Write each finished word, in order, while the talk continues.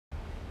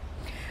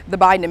The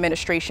Biden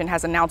administration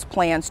has announced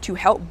plans to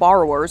help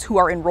borrowers who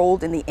are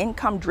enrolled in the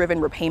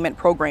Income-Driven Repayment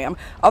Program,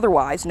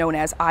 otherwise known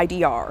as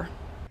IDR.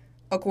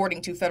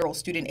 According to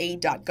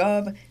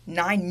federalstudentaid.gov,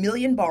 9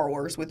 million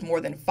borrowers with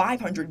more than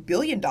 $500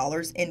 billion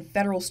in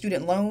federal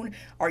student loan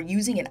are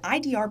using an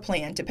IDR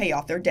plan to pay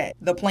off their debt.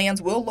 The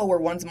plans will lower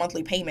one's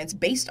monthly payments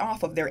based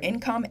off of their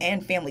income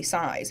and family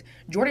size.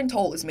 Jordan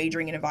Toll is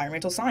majoring in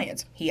environmental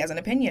science. He has an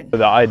opinion.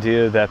 The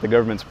idea that the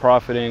government's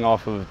profiting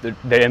off of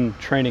them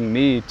training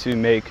me to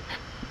make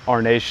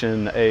our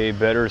nation a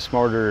better,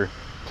 smarter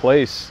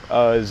place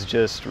is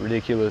just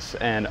ridiculous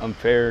and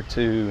unfair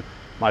to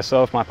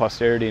myself, my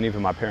posterity, and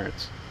even my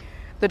parents.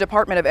 The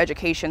Department of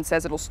Education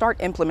says it'll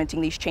start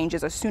implementing these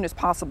changes as soon as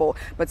possible,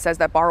 but says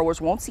that borrowers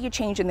won't see a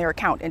change in their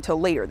account until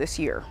later this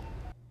year.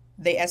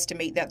 They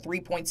estimate that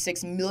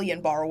 3.6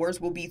 million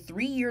borrowers will be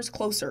 3 years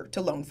closer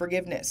to loan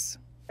forgiveness.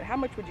 How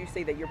much would you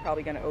say that you're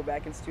probably going to owe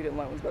back in student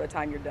loans by the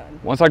time you're done?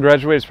 Once I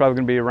graduate, it's probably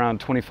going to be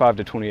around $25,000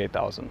 to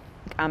 $28,000.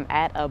 I'm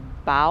at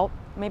about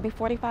maybe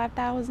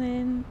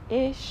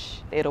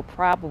 $45,000-ish. It'll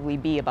probably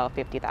be about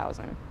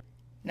 $50,000.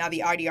 Now,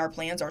 the IDR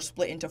plans are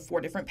split into 4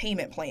 different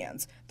payment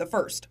plans. The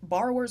first,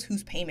 borrowers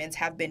whose payments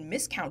have been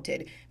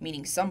miscounted,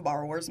 meaning some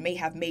borrowers may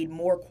have made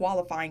more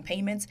qualifying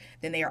payments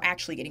than they are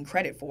actually getting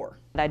credit for.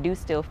 I do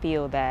still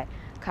feel that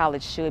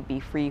college should be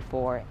free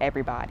for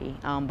everybody,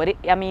 but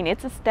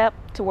it's a step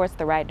towards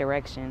the right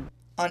direction.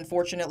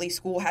 Unfortunately,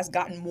 school has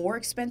gotten more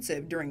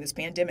expensive during this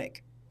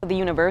pandemic. The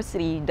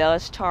university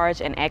does charge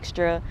an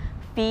extra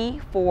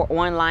fee for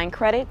online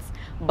credits,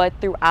 but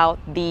throughout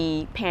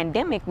the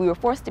pandemic, we were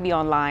forced to be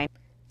online.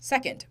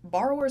 Second,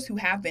 borrowers who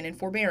have been in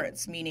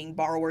forbearance, meaning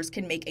borrowers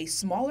can make a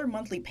smaller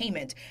monthly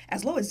payment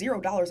as low as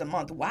 $0 a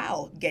month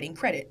while getting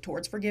credit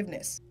towards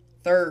forgiveness.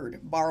 Third,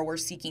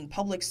 borrowers seeking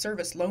public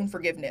service loan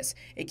forgiveness.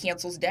 It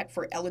cancels debt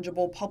for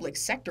eligible public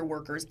sector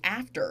workers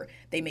after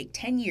they make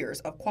 10 years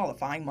of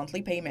qualifying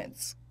monthly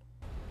payments.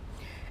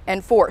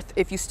 And fourth,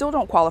 if you still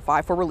don't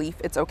qualify for relief,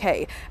 it's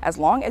okay. As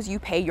long as you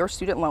pay your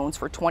student loans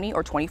for 20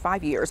 or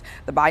 25 years,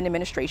 the Biden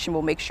administration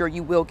will make sure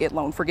you will get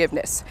loan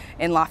forgiveness.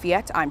 In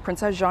Lafayette, I'm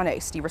Princess Jeanne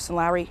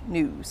Steverson-Lowry,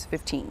 News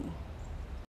 15.